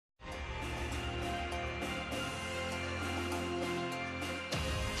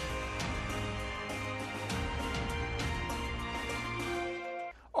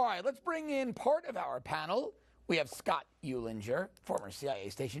right, let's bring in part of our panel. We have Scott Eulinger, former CIA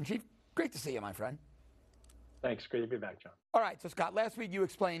station chief. Great to see you, my friend. Thanks. Great to be back, John. All right, so Scott, last week you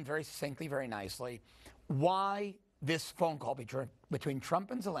explained very succinctly, very nicely, why this phone call between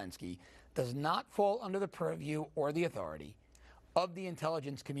Trump and Zelensky does not fall under the purview or the authority of the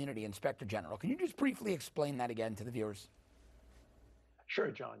intelligence community inspector general. Can you just briefly explain that again to the viewers? Sure,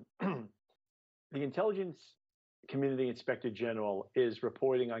 John. The intelligence community inspector general is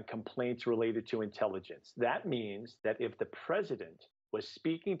reporting on complaints related to intelligence. That means that if the president was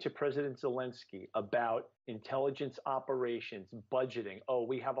speaking to President Zelensky about intelligence operations, budgeting, oh,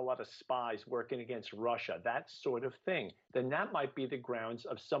 we have a lot of spies working against Russia, that sort of thing, then that might be the grounds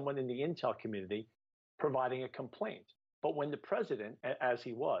of someone in the intel community providing a complaint. But when the president, as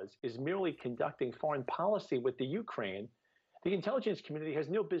he was, is merely conducting foreign policy with the Ukraine, the intelligence community has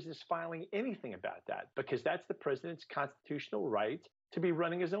no business filing anything about that because that's the president's constitutional right to be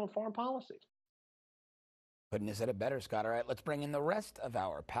running his own foreign policy. Couldn't have said it better, Scott. All right, let's bring in the rest of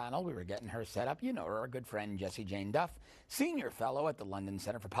our panel. We were getting her set up. You know her, our good friend Jessie Jane Duff, senior fellow at the London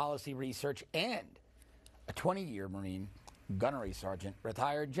Center for Policy Research and a 20-year Marine gunnery sergeant,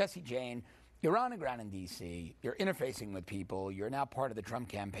 retired. Jessie Jane, you're on the ground in D.C. You're interfacing with people. You're now part of the Trump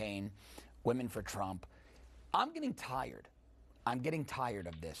campaign, Women for Trump. I'm getting tired. I'm getting tired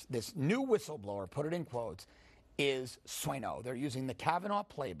of this. This new whistleblower, put it in quotes, is Sueno. They're using the Kavanaugh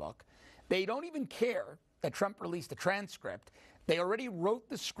playbook. They don't even care that Trump released a transcript. They already wrote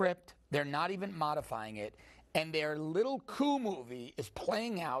the script. They're not even modifying it. And their little coup movie is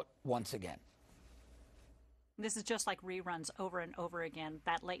playing out once again. This is just like reruns over and over again,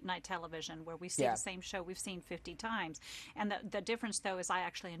 that late night television where we see the same show we've seen 50 times. And the difference, though, is I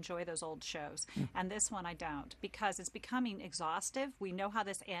actually enjoy those old shows. And this one I don't, because it's becoming exhaustive. We know how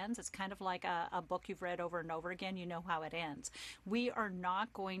this ends. It's kind of like a book you've read over and over again. You know how it ends. We are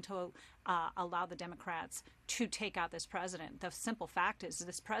not going to allow the Democrats to take out this president. The simple fact is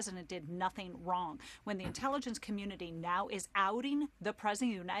this president did nothing wrong. When the intelligence community now is outing the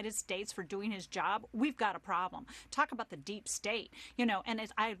president of the United States for doing his job, we've got a problem. Talk about the deep state, you know, and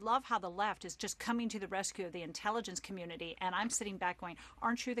I love how the left is just coming to the rescue of the intelligence community. And I'm sitting back going,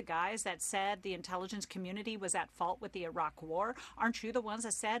 aren't you the guys that said the intelligence community was at fault with the Iraq war? Aren't you the ones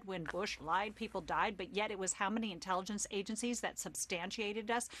that said when Bush lied, people died, but yet it was how many intelligence agencies that substantiated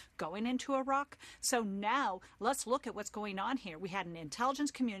us going into Iraq? So now let's look at what's going on here. We had an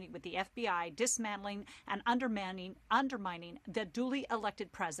intelligence community with the FBI dismantling and undermining the duly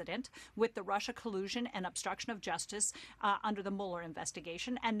elected president with the Russia collusion and obstruction of justice under the Mueller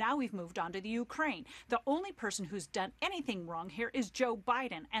investigation. And now we've moved on to the Ukraine. The only person who's done anything wrong here is Joe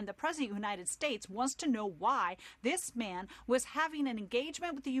Biden. And the president of the United States wants to know why this man was having an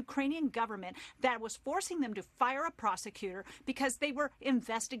engagement with the Ukrainian government that was forcing them to fire a prosecutor because they were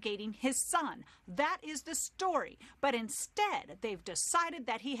investigating his son. That is the story. But instead, they've decided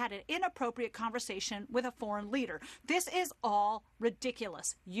that he had an inappropriate conversation with a foreign leader. This is all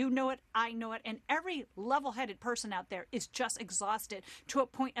ridiculous. You know it, I know it, and every level-headed person out there is just exhausted to a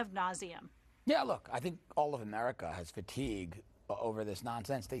point of nauseam. Yeah, look, I think all of America has fatigue over this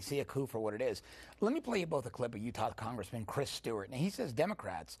nonsense. They see a coup for what it is. Let me play you both a clip of Utah Congressman Chris Stewart. And he says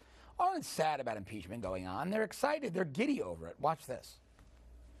Democrats aren't sad about impeachment going on. They're excited. They're giddy over it. Watch this.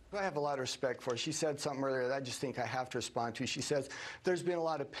 I have a lot of respect for her. She said something earlier that I just think I have to respond to. She says, there's been a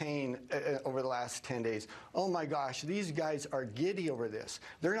lot of pain over the last 10 days. Oh my gosh, these guys are giddy over this.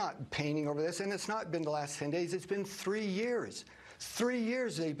 They're not painting over this, and it's not been the last 10 days. It's been 3 years. 3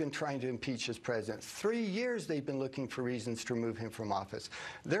 years they've been trying to impeach this president. 3 years they've been looking for reasons to remove him from office.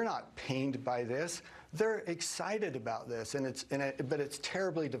 They're not pained by this. They're excited about this, but it's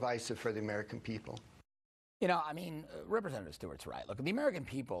terribly divisive for the American people. You know, I mean, Representative Stewart's right. Look, the American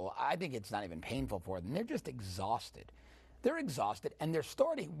people, I think it's not even painful for them. They're just exhausted. They're exhausted, and they're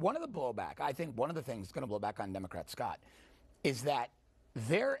starting. One of the blowback, I think one of the things that's going to blow back on Democrat Scott, is that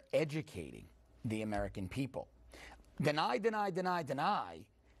they're educating the American people. Deny, deny, deny, deny.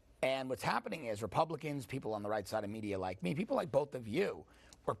 And what's happening is Republicans, people on the right side of media like me, people like both of you,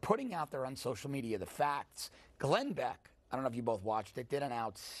 were putting out there on social media the facts. Glenn Beck, I don't know if you both watched it, did an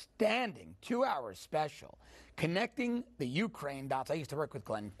outstanding 2-hour special connecting the Ukraine dots. I used to work with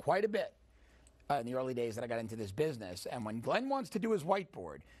Glenn quite a bit in the early days that I got into this business. And when Glenn wants to do his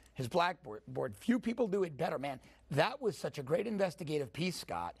whiteboard, his blackboard, few people do it better. Man, that was such a great investigative piece,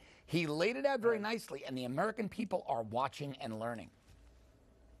 Scott. He laid it out very nicely, and the American people are watching and learning.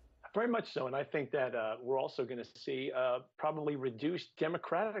 Very much so. And I think that we're also going to see probably reduced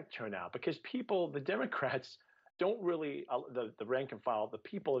Democratic turnout because the Democrats don't really, the rank and file, the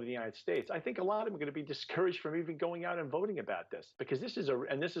people of the United States, I think a lot of them are going to be discouraged from even going out and voting about this, because this is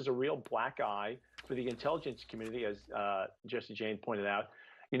a real black eye for the intelligence community, as Jessie Jane pointed out.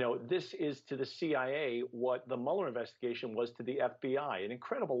 This is to the CIA what the Mueller investigation was to the FBI, an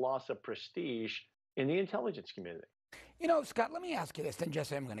incredible loss of prestige in the intelligence community. Scott, let me ask you this, then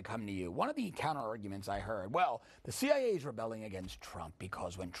Jesse, I'm going to come to you. One of the counter arguments I heard, well, the CIA is rebelling against Trump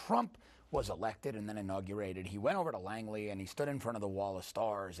because when Trump was elected and then inaugurated, he went over to Langley and he stood in front of the Wall of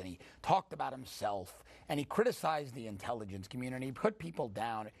Stars and he talked about himself and he criticized the intelligence community, put people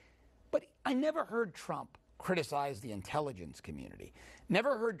down. But I never heard Trump criticize the intelligence community.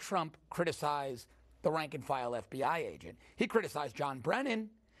 Never heard Trump criticize the rank and file FBI agent. He criticized John Brennan.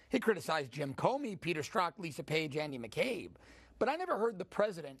 He criticized Jim Comey, Peter Strzok, Lisa Page, Andy McCabe. But I never heard the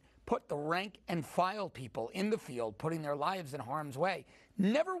president put the rank and file people in the field, putting their lives in harm's way.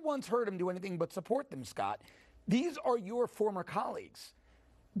 Never once heard him do anything but support them, Scott. These are your former colleagues.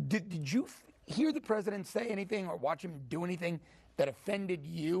 Did you hear the president say anything or watch him do anything that offended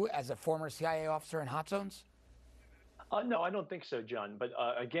you as a former CIA officer in hot zones? No, I don't think so, John. But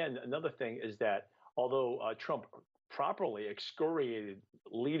again, another thing is that although Trump properly excoriated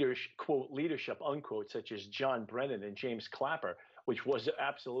leadership, quote, leadership, unquote, such as John Brennan and James Clapper, which was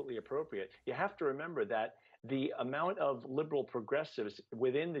absolutely appropriate, you have to remember that the amount of liberal progressives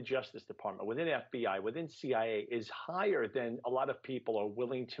within the Justice Department, within FBI, within CIA is higher than a lot of people are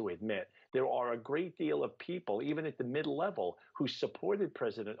willing to admit. There are a great deal of people, even at the mid-level, who supported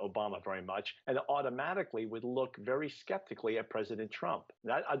President Obama very much and automatically would look very skeptically at President Trump.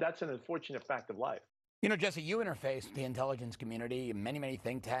 That's an unfortunate fact of life. Jesse, you interface with the intelligence community, many, many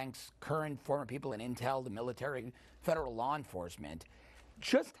think tanks, current, former people in intel, the military, federal law enforcement.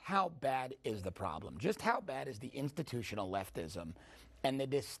 Just how bad is the problem? Just how bad is the institutional leftism and the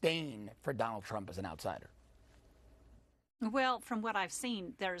disdain for Donald Trump as an outsider? Well, from what I've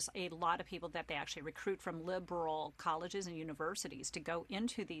seen, there's a lot of people that they actually recruit from liberal colleges and universities to go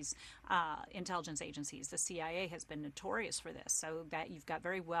into these intelligence agencies. The CIA has been notorious for this, so that you've got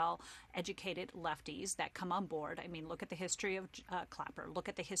very well-educated lefties that come on board. I mean, look at the history of Clapper. Look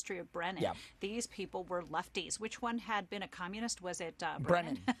at the history of Brennan. Yeah. These people were lefties. Which one had been a communist? Was it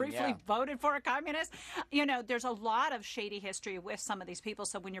Brennan? Briefly voted for a communist? There's a lot of shady history with some of these people.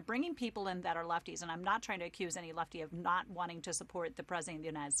 So when you're bringing people in that are lefties, and I'm not trying to accuse any lefty of not wanting to support the president of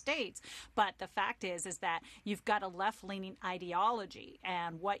the United States, but the fact is that you've got a left-leaning ideology,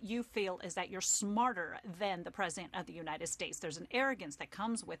 and what you feel is that you're smarter than the president of the United States. There's an arrogance that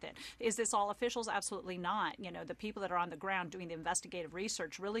comes with it. Is this all officials? Absolutely not. The people that are on the ground doing the investigative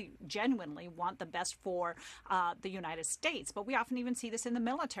research really genuinely want the best for the United States, but we often even see this in the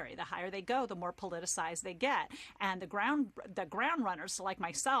military. The higher they go, the more politicized they get, and the ground runners like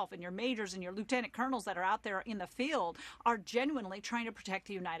myself and your majors and your lieutenant colonels that are out there in the field are genuinely trying to protect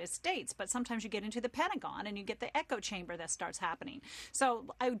the United States. But sometimes you get into the Pentagon and you get the echo chamber that starts happening. So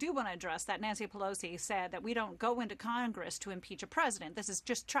I do want to address that Nancy Pelosi said that we don't go into Congress to impeach a president. This is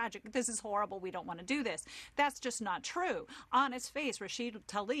just tragic. This is horrible. We don't want to do this. That's just not true. On its face, Rashid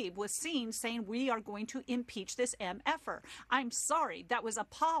Tlaib was seen saying we are going to impeach this MFer. I'm sorry. That was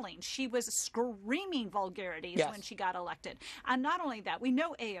appalling. She was screaming vulgarities when she got elected. And not only that, we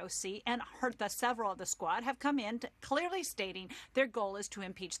know AOC and several of the squad have come in clearly stating their goal is to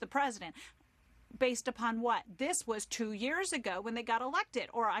impeach the president. Based upon what? This was 2 years ago when they got elected,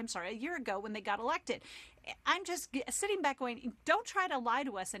 or I'm sorry, a year ago when they got elected. I'm just sitting back going, don't try to lie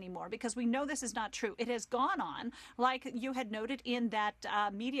to us anymore, because we know this is not true. It has gone on, like you had noted in that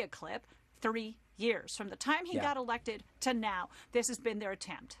media clip, 3 years. From the time he got elected to now, this has been their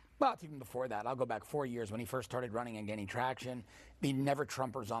attempt. Well, it's even before that. I'll go back 4 years when he first started running and gaining traction. The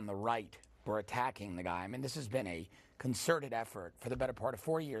never-Trumpers on the right were attacking the guy. I mean, this has been a concerted effort for the better part of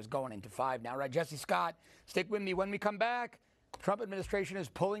 4 years, going into 5 now. Right, Jesse Scott, stick with me. When we come back, Trump administration is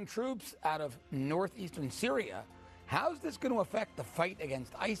pulling troops out of northeastern Syria. How's this going to affect the fight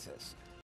against ISIS?